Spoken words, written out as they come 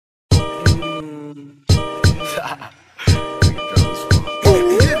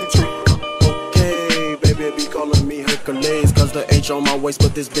Hercules, cause the H on my waist,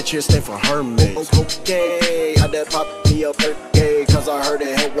 but this bitch here stand for Hermes. Okay, I done pop me up okay, cause I heard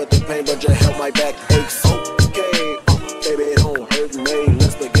it help with the pain, but just help my back aches. Okay, baby, it don't hurt me.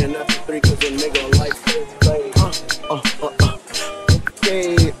 Let's begin after 3, cause a nigga like play.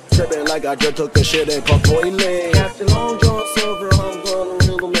 Okay, trippin' like I just took a shit and pop toilet. Captain Long John Silver, I'm gonna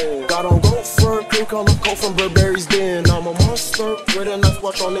real man. Got on gold fur, cream color coat from Burberry's Den. I'm a monster with a nice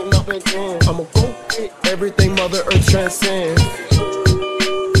watch on it, nothing can. I'ma go get everything Mother Earth transcends.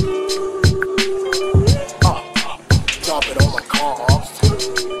 Drop it on my car.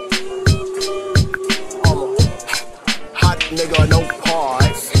 I'm a hot nigga, no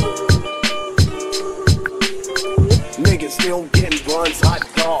parts. Niggas still getting buns, hot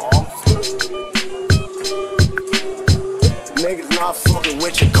dogs. Niggas not fucking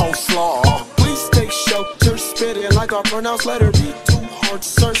with your coleslaw. Please take shelter, spit it like I pronounce letter B. Too hard,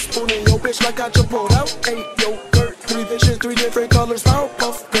 search, spooning your bitch like I just pulled out 8 yogurt. 3 dishes, 3 different colors,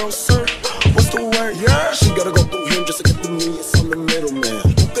 Powerpuff Girl, sir. What's the word? Yeah, she gotta go through him just to get through me. It's I'm the middleman.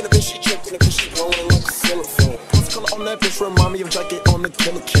 Looking at bitch, she choking, bitch, she rolling like a ceiling fan. What's color on that bitch remind me of jacket on the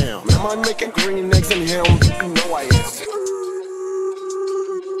killer cam. Am I making green eggs in him? You know I am.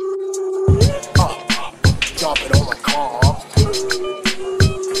 Drop it on my car.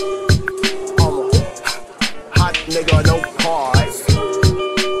 I'm a hot nigga, no parts.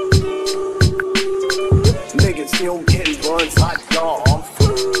 Niggas still getting buns, hot dogs.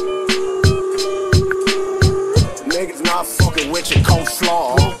 Niggas not fucking with your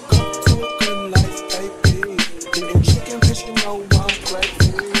coleslaw. Welcome to a good life, baby. Eating chicken, fish, you know I'm crazy.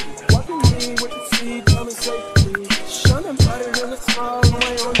 What do you mean with the seed, tell me safely. Shining brighter than a smile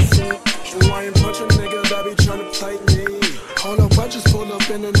away on the sea. Hawaiian punch a nigga that be tryna play me. All the bunches pull up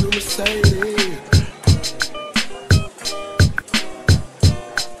in a new Mercedes.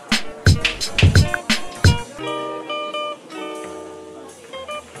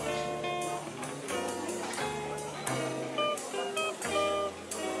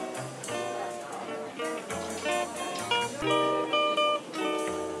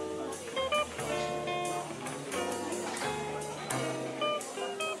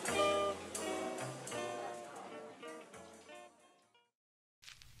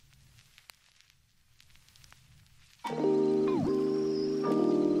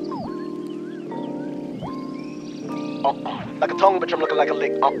 Like a tongue, bitch, I'm looking like a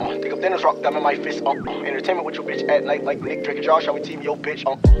lick. Think of dinners, rock them in my fist. Entertainment with your bitch at night, like Nick, Drake, and Josh. How we team your bitch.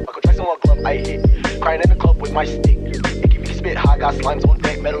 I go try some more club, I hit. Crying in the club with my stick. They give me the spit, high got slimes on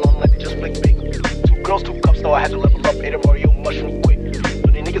deck, metal on like they just flick big. 2 girls, 2 cups, no, I had to level up. Ate a Mario mushroom quick.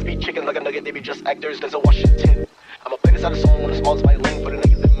 When they niggas be chickens like a nugget, they be just actors, there's a Washington. I'ma play this out of song when the small's my lane for the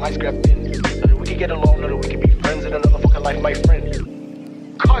niggas in my scrap bin. So that we can get along, so that we can be friends in another fucking life, my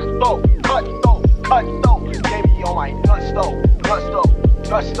friend. Cut though, cut though, cut though. Baby on my nuts though,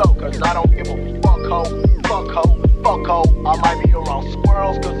 cause I don't give a fuck ho, fuck ho. I might be around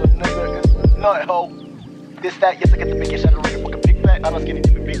squirrels cause a nigga is a nut ho. This, that, yes I get the biggest shot of a fucking big fat. I'm not skinny,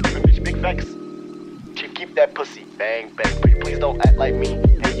 big bitch, big facts. Chief, keep that pussy, bang, bang. Please don't act like me,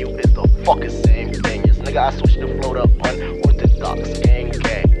 and you is the fucking same thing. Yes nigga, I switched the float up, unorthodox, gang,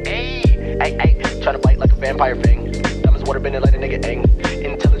 gang. Ay, try to bite like a vampire fang. Diamonds water bending like a nigga ang.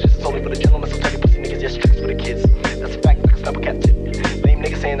 Intelligence is only for the gentlemen, so tell you pussy niggas, yes, tricks for the kids. That's a fact, like a snapper cat tip. Lame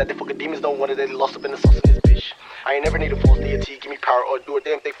niggas saying that they fucking demons don't want it, they lost up in the sauce in this bitch. I ain't never need a false deity, give me power or do a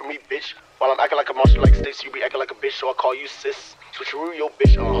damn thing for me, bitch. While I'm acting like a monster like Stacey, you be acting like a bitch, so I call you sis. Switcheroo your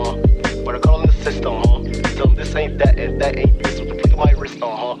bitch, But I call in the system, Tell them this ain't that and that ain't this with the flick of my wrist,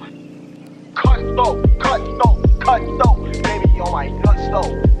 Cut though, baby on my nuts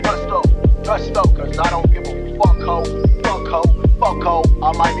though, cause I don't give a fuck ho,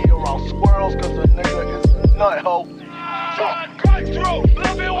 I might be around squirrels cause a nigga is a nut ho. Cut through,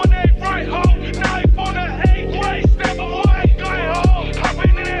 love it when they right ho, knife on the 8th way, step away, guy ho,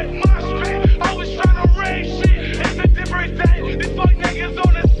 hopping in that mosh pit, I was trying to raise shit, it's a different day, these fuck niggas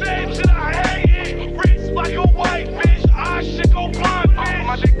on the same shit, I hate it, rich like a white bitch, I shit go blind bitch,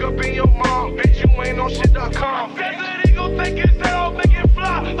 my dick up in your mom, bitch, you ain't on shit.com, Desert Eagle think it's that I'll make it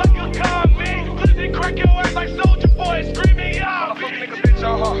fly, like a commie, please crack your ass like Soldier Boy, screaming out, fuck nigga bitch,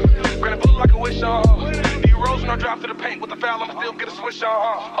 granny blue like a wish, D-Rose when I drive to the paint with the foul, I'ma still get a swish,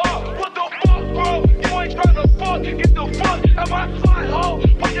 what the fuck, bro, you ain't tryna fuck, get the fuck out my side, ho,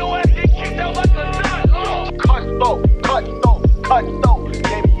 when your ass get kicked out like a nut, cut though,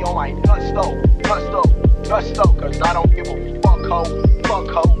 baby on my nuts though, cause I don't give a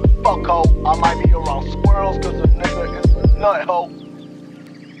fuck ho, I might be around squirrels cause a nigga is a nut ho.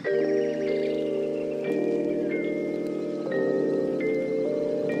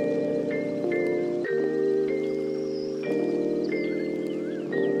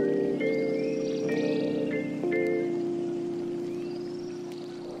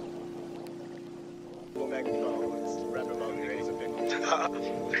 rapping about grades and pickles.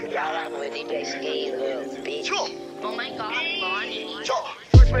 Y'all rockin' with DJ Ski, little bitch. Oh my god, Bonnie.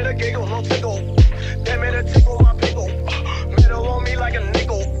 First made a giggle, no tickle. Then made a tickle my pickle. Metal on me like a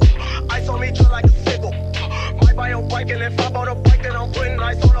nickel. Ice on me just like a sickle. Might buy a bike, and if I bought a bike, then I'm putting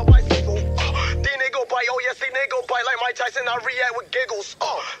ice on a bicycle. These nigga bite, oh yes, these nigga bite like Mike Tyson. I react with giggles.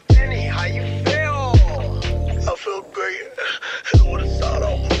 Benny, how you feel? I feel great. Hit with a side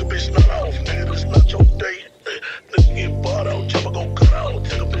off, the bitch not off. Nigga, this not your date. Nigga get bought out, chopper go cut out.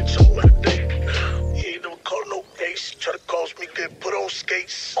 Take a bitch on like a date. He ain't never called no ace. Try to cost me, get put on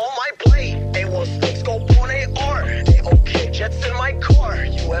skates. On my plate, A16 go on AR. They okay, jets in my car.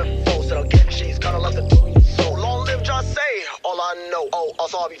 UFOs that'll get cheese, kinda like the do. So long live just say, all I know. Oh,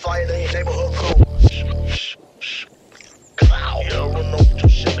 also I'll be flying in your neighborhood crew. Cloud, yeah, run off your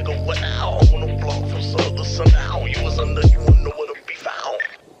shit, nigga, wow. I wanna block from sun to sun now. You was under, you wouldn't know where to be found.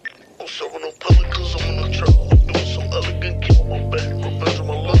 I'm serving no pelicans, I'm in the trap. I'm doing some elegant, keep on my back. Revenge on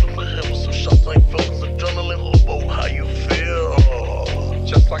my love in my head with some shots, I ain't feelings, adrenaline, hobo, how you feel?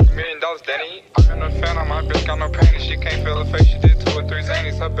 Just like $1 million, Danny. I'm in a fan on my bitch, got no panties. She can't feel her face, she did 2 or 3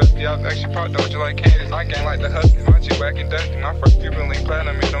 zanies. Her bestie, I've actually popped doja like candies. I gang like the husky, my G-Wagon dusty. My first Cuban link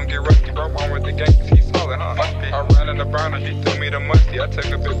platinum, me don't get rusty. Bro, I'm with the gangsters, he solid, huh? I ran in the burner, he threw me the musty. I took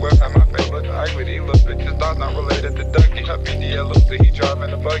a big whip, had my face looking ugly. These little bitches, dog not related to Ducky. Her BDL Luther, he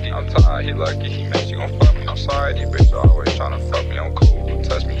driving the buggy. I'm tired, he lucky, he meant you gon' fuck me. I'm sorry, these bitches always tryna fuck me, I'm cool.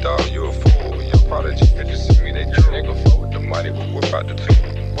 Touch me, dog, you a fool. Young prodigy, bitches see me, they true. They gon' fuck with the money, but whip out the two.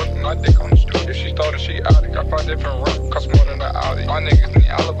 Whipping my dick on the street, if she started, she out it. Got 5 different rock, cost more than an Audi. My niggas need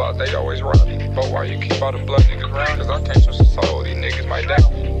alibis, they always rowdy. But why you keep all them blood niggas round? Cause I can't trust a soul, these niggas might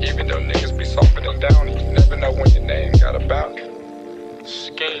down. Even though niggas be softer than downy. You never know when your name got a bounty.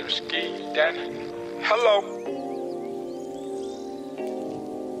 Scheme, ski, Danny. Hello.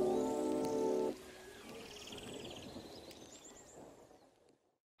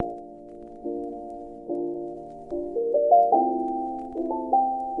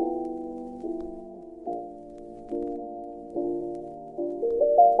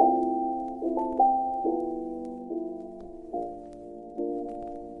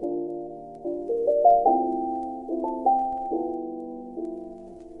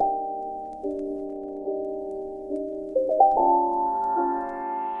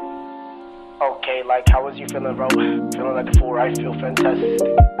 Okay, like how was you feeling, bro? Feeling like a fool, I feel fantastic.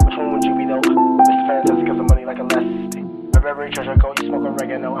 Which one would you be though? Mr. Fantastic, cause the money like elastic. Every treasure coat, you smoking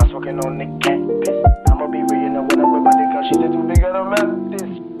oregano, I'm smoking on Nick Cat. I'ma be real, you know, when I'm with my dick, cause she did too big of a map.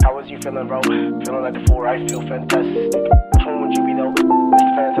 How was you feeling, bro? Feeling like a fool, I feel fantastic. Which one would you be though? Mr.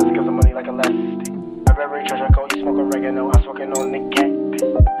 Fantastic, cause the money like elastic. Every treasure coat, you smoking oregano, I'm smoking on Nick Cat.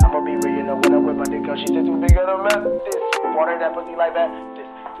 I'ma be real, you know, when I'm with my dick, cause she did too big of a map. Water that pussy like that.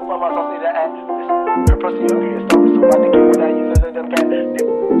 Why my sauce need to add this? Her pussy hungry and starving, so I think you that you said them cat.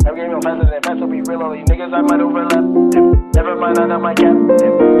 Every game on faster than fast, so be real, all these niggas I might overlap. Never mind, I know my cap.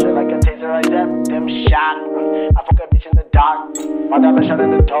 Just like a taser, I zap them shot. I fuck a bitch in the dark. My diamond shot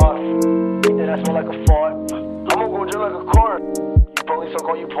in the dark. Then I smell like a fart. I'ma go drill like a cord. You police, so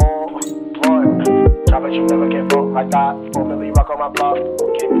call you Paul. Blood. Drop it, you never get fucked like that. 4 milli rock on my block.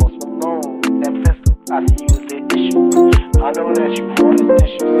 Okay, post Malone. That pistol, I see you the issue. I know that you want his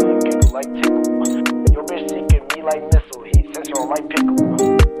tissue, so you giggle like tickle. Your bitch seeking me like missile, he sensor on my pickle.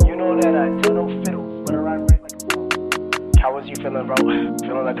 You know that I do no fiddle, but I ride right like a fool. How was you feeling, bro?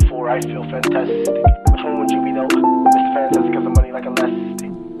 Feeling like a fool, I feel fantastic. Which one would you be though? Mr. Fantastic, cause the money like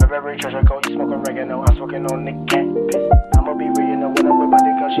elastic. Every treasure coat, you smoking oregano, I'm smoking on Nick Cat. I'ma be real, you know, when I'm with my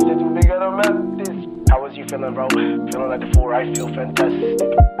dick, cause she did too big of a map. How was you feeling, bro? Feeling like a fool, I feel fantastic.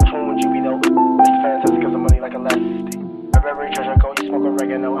 Which one would you be though? Mr. Fantastic, cause the money like elastic. Every treasure coat, you smoking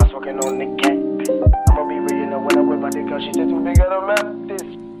oregano, I'm smoking on Nick Cat. I'ma be real, you know, when I'm with my dick, cause she did too big of a map.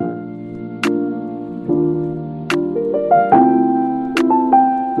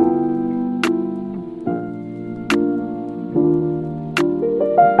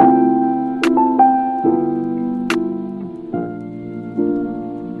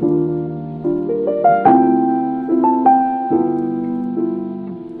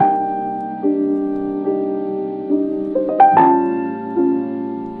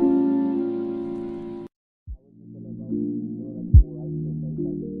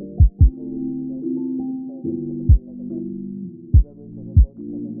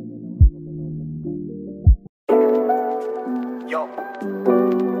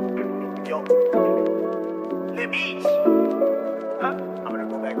 Yo, the beach. Huh? I'm gonna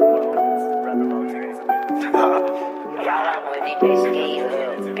go back and rap about things a bit. Y'all rockin' with DJ Ski,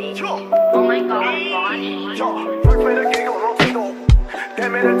 little bitch. Oh my god, Bonnie. Yo, first made a giggle, no tickle. Then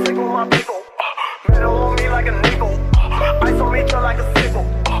made a tickle my pickle. Metal on me like a nickel. Ice on me, chill like a sickle.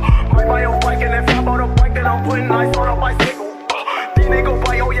 Might buy a bike, and if I bought a bike, then I'm putting ice on a bicycle. These niggas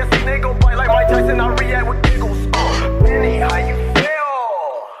bite, oh yes, these niggas bite like Mike Tyson, I react with giggles. Benny, how you feel?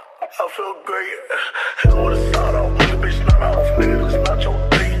 I feel great. Hell with a start out, the bitch not out, nigga, it's not your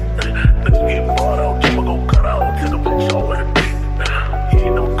date. Niggas get bought out, Jimmy go cut out, till the bitch all in the beat. He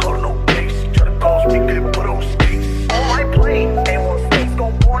ain't never called no case, try to cause me, get put on skates. On my plane, A1 states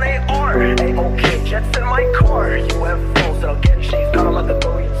go born AR. A-OK, jets in my car, UFOs that'll get cheese, gotta let the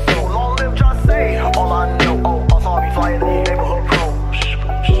door eat. So long live just say, all I know, oh, also I'll be flying in the neighborhood pro.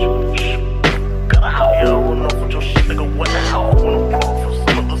 Got a house, yeah, I run off with your shit, nigga, what the hell? I wanna brawl for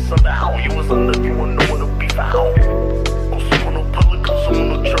some of the Sunday, how you was under, you wanna know where to be for how. I'm so on the public, cause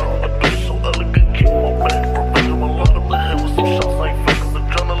I'm on the draw. I do so elegant, keep my back, professional, a lot of the head with some shots like fuckers,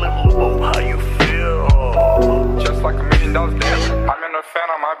 adrenaline, Lubo, how you feel? Just like $1 million dance. I'm in a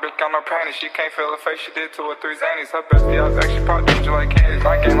phantom, my bitch got no panties. She can't feel her face, she did 2 or 3 Xannies. Her bestie, I was actually pop doja like candies.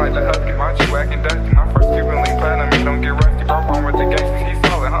 My game like the husky, my G-Wack and Dusty. My first Cuban link platinum, me don't get rusty. Broke on with the gangsters, he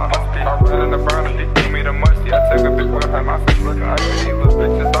solid, huh? Must be. I run in the burner, he give me the musty. I take a big whip, had my face looking ugly. These little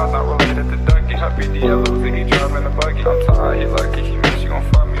bitches, I'm not related to Ducky. Her BDL losing, he driving the buggy. I'm tired, he lucky, he meant she gon'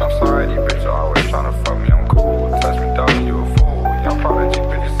 fuck me. I'm sorry, these bitches always tryna fuck me. I'm cool, touch me, dog, you a fool. Y'all prodigy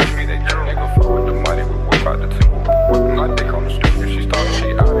bitches see me, they drew. Nigga fuck with the money, we whip out the tool. Whipping my dick on the street, if she started,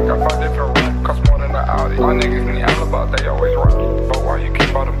 she out. Got 5 different run, cost more than an Audi. My niggas need alibi, they always run. But why you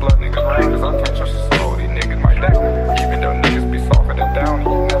keep all them blood niggas running? Cause I can't trust your soul, these niggas might down. Even though niggas be softer than downy,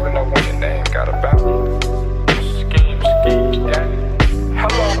 you never know when your name got a bounty. Scheme, yeah.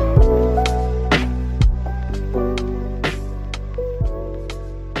 Hello.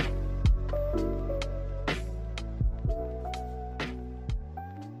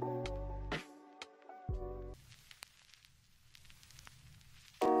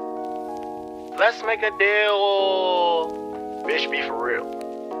 Let's make a deal. Bitch, be for real.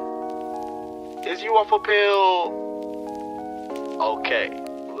 Is you off a pill? Okay.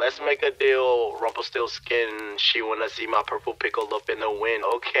 Let's make a deal. Rumpelstiltskin. She wanna see my purple pickle up in the wind.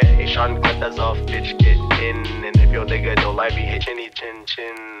 Okay. Sean, cut that off. Bitch, get in. And if your nigga don't like me, hit chinny chin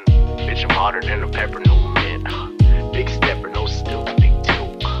chin. Bitch, I'm hotter than a pepper, no mint. Big stepper, no still, big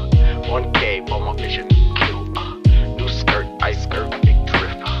two. 1K, but my bitch a new kill. New skirt, ice skirt, big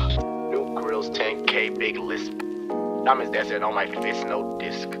drift. New grills, 10K, big lisp. Diamonds dancing on my fist, no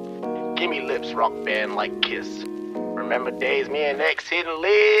disc. Gimme lips, rock band like Kiss. Remember days, me and X hitting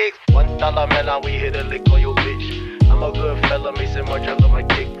legs. $1 man, we hit a lick on your bitch. I'm a good fella, Mason Margiela my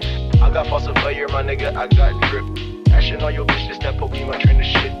dick. I got fossil failure, my nigga, I got drip. Ashing on your bitch, this that Pokemon trainer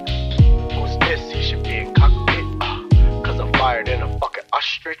shit. Who's this? He should be in cockpit. Cause I'm fired in a fucking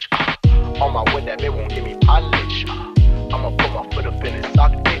ostrich. On my wood, that bitch won't give me polish. I'ma put my foot up in his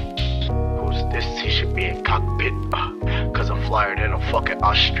socket. Who's this? He should be in cockpit. Cause I'm flyer than a fucking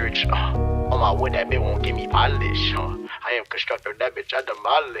ostrich. On my wood, that bitch won't give me polish. I am constructor, that bitch I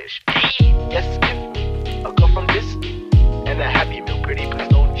demolish. Yes, give me a girl from this. And a Happy Meal, pretty please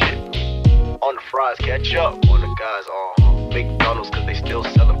don't chip me. On the fries, catch up on the guys. McDonald's, cause they still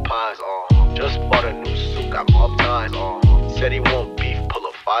selling pies. Just bought a new suit, got mob ties. Said he won't beef, pull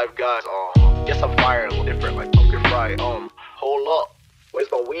up 5 guys. Yes, I'm fired, a little different like pumpkin fry. Hold up, where's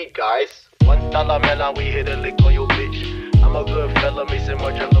my weed, guys? $1 man, we hit a lick on your bitch. I'm a good fella, Mason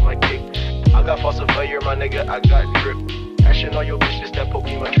Margiela my dick. I got fossil failure, my nigga, I got drip. Ashing on your bitch, this that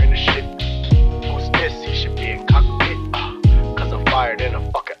Pokemon trainer shit. Who's this? He should be in cockpit. Cause I'm fired in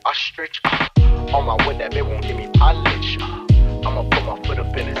a fucking ostrich. On my wood, that bitch won't give me polish. I'ma put my foot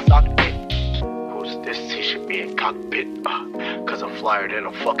up in his socket. Who's this? He should be in cockpit. Cause I'm flyer than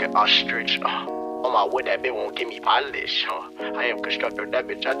a fucking ostrich. On my wood, that bitch won't give me polish. I am constructor, that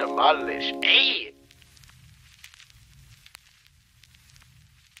bitch I demolish. Hey!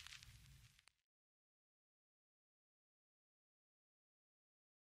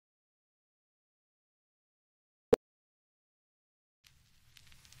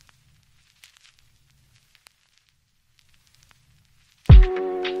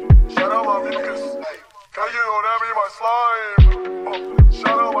 Shout out my mucus. Can you that be my slime?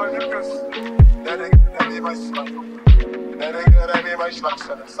 Shout out my mucus. That be my slime. That be my slime.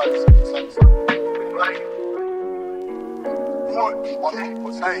 Like what?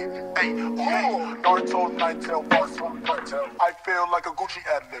 Hey, Naruto, Nighttail, boss on Nighttail. I feel like a Gucci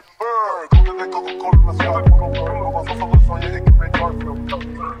ad-lib. Coca-Cola, my sky, Coca-Cola, on your ignorant Garfield.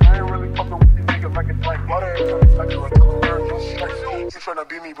 I ain't really fucking with these niggas like it's like butter. It's like you're a color, you tryna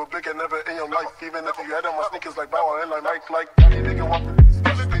be me, but big and never in your life. Even if you had on my sneakers like Bow and like Mike, like any nigga want to be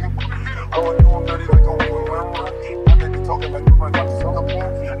disgusting. I wanna do them dirty like a wheel. I may be talking like my doctor's on the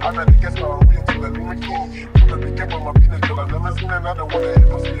phone. I better guess my wheel to the lumen king. man, I don't wanna hit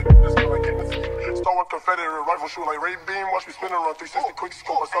pussy. This girl like Hennessy. Star with Confederate rifle shoot like Ray Beam. Watch me spin around 360 quick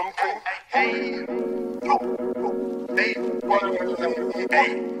scope or something. Hey, yo, hey, what are you doing? Hey,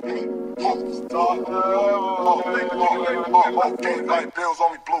 okay, like bills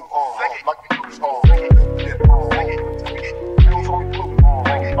on me blue. Like bills on me blue. Bills on me blue.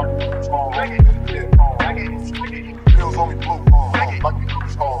 Bills on me blue.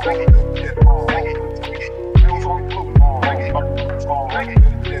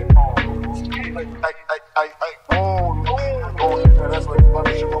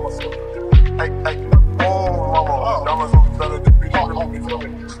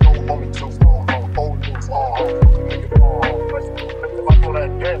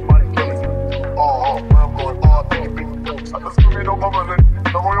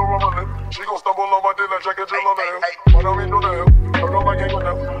 She gon' stumble on my dick like Jack and Jill on the hill. Why don't we do that? I know my gang with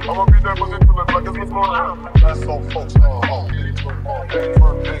them. I'ma beat that pussy till the black is what's going on. That's so folks.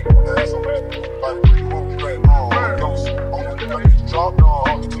 That's so bad. Like, we move red. Ghost. I need to drop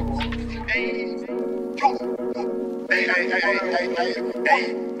down. Hey,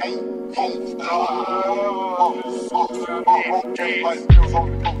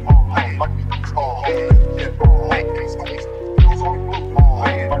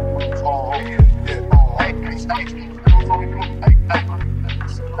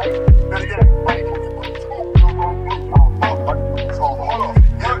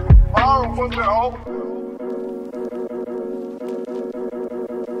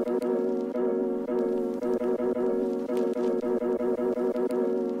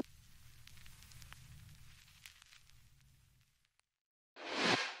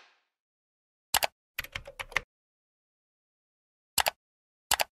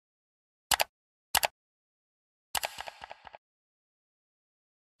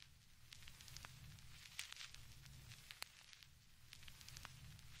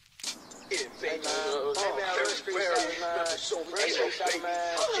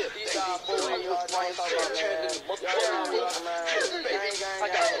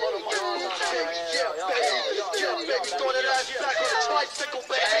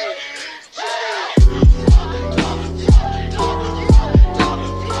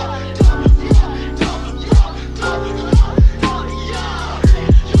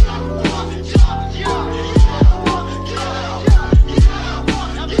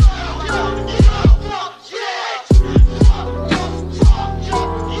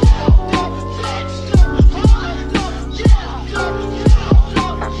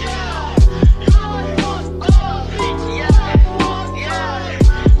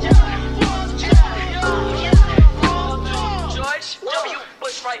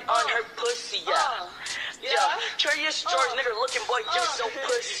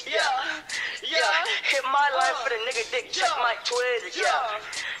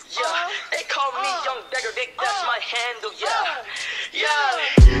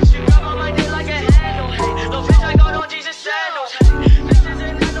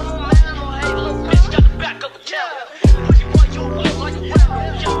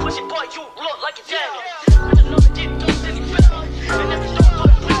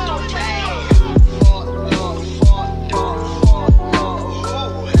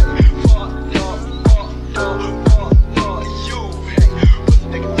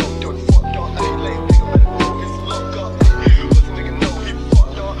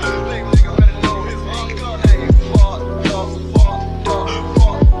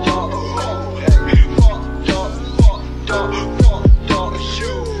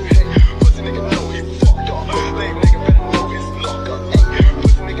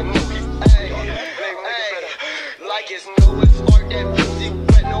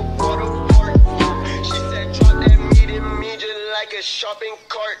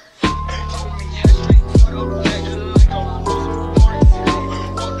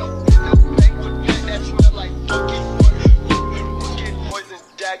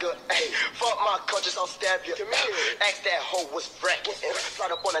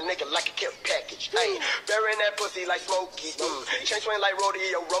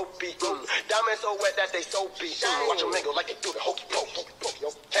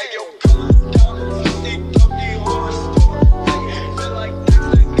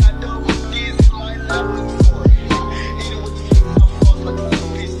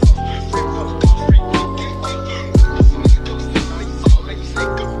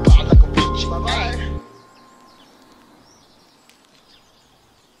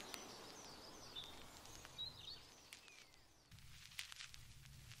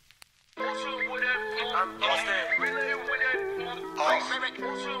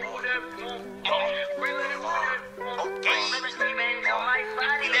 Revenge on my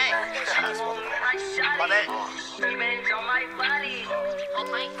body. I shot it. Revenge on my body. Oh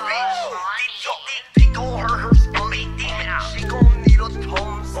my god. They gon' hurt her stomach. She gon' need a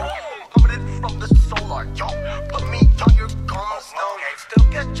Tums. Coming in from the solar, yo. Put me on your gums. No, still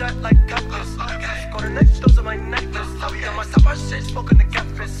get jet like cactus. Go to next dose of my necklace. I'll be on my top, I shit, smoking the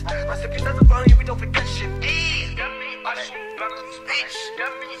catfish. My sippy doesn't burn you, we don't forget shit.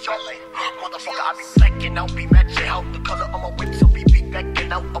 Motherfucker, I be slacking out, be matching out. The color of my whip, so be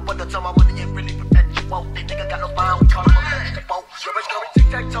backing out. I wanna tell my money and really protect you out. They nigga got no fine, we call them a vegetable. Your bitch call me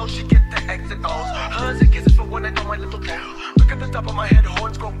tic-tac-toe, she get the exit O's. Hugs and kisses for one night on my little toe. Look at the top of my head,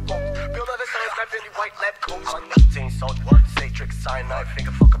 horns grow both. Build out the signs, like really white lab coats. I'm 18, so Satrix, cyanide,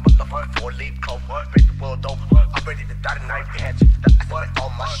 finger fuck a motherfucker, 4-leaf clove. Break the world over, I'm ready to die tonight. We had you, I said it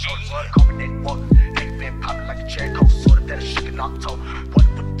on my shoulders. Call me that walk, nigga been popping like a cherry coke. Sorta that a shit in October. What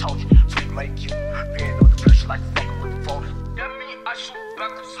would told you, so we make you feeling on the pressure like fucking with the phone. I shoot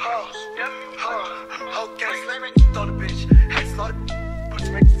back the smalls. Okay, slam it, throw the bitch. Head slaughter. Push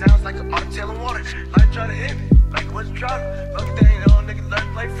make sounds like an otter tail in water. Life try to hit me, like it was driving. Fuck they ain't on, nigga, learn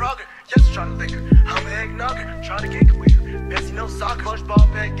to play Frogger. Yes, trying to lick her. I'm an eggnogger, trying to get with her. Bessie, no soccer. Push ball,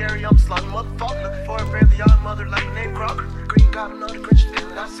 bad Gary, I'm slotting motherfucker. Looking for a fairly young mother like a name Crocker. Green goblin on the Grinch,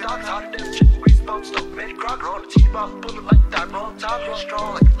 nigga, not stocks. Hotter than chicken grease, bone stuff, Manny Crocker. On the teeth ball, bullet like that, bone top. Real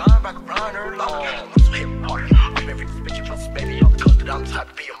strong like a linebacker, Brian Urlacher. I'm so hip hard. I'm every bitch you trust, baby. I'm the cuz that I'm the type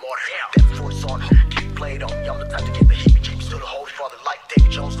to be a martyr. Death force on, keep played on. I'm the type to get the heebie-jeebies to the Holy Father like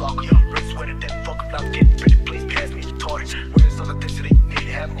David Jones Locker. Real sweater, then fuck up, I'm getting pretty. Please pass me the torch. Winners on the things that they need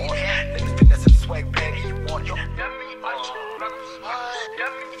to have more. Niggas think that's in the swag bag, and you want it.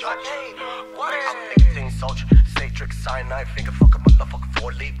 I'm a nicotine soldier. Satrix, cyanide, finger fuck a motherfucker,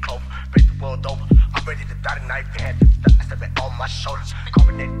 4-leaf clover. Break the world over. I'm ready to die tonight. We had I said it on my shoulders.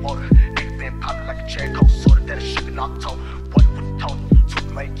 Carbonate water. Nigga been popping like a cherry coke. Sorta that a shit in October. What would told you to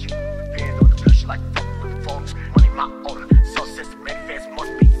make you feeling on the pressure like fucking with the phones. Money my order. So systematic fans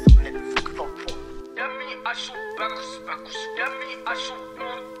must be something that the fucking phone for. I shoot backwards. I shoot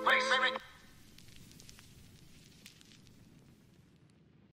race.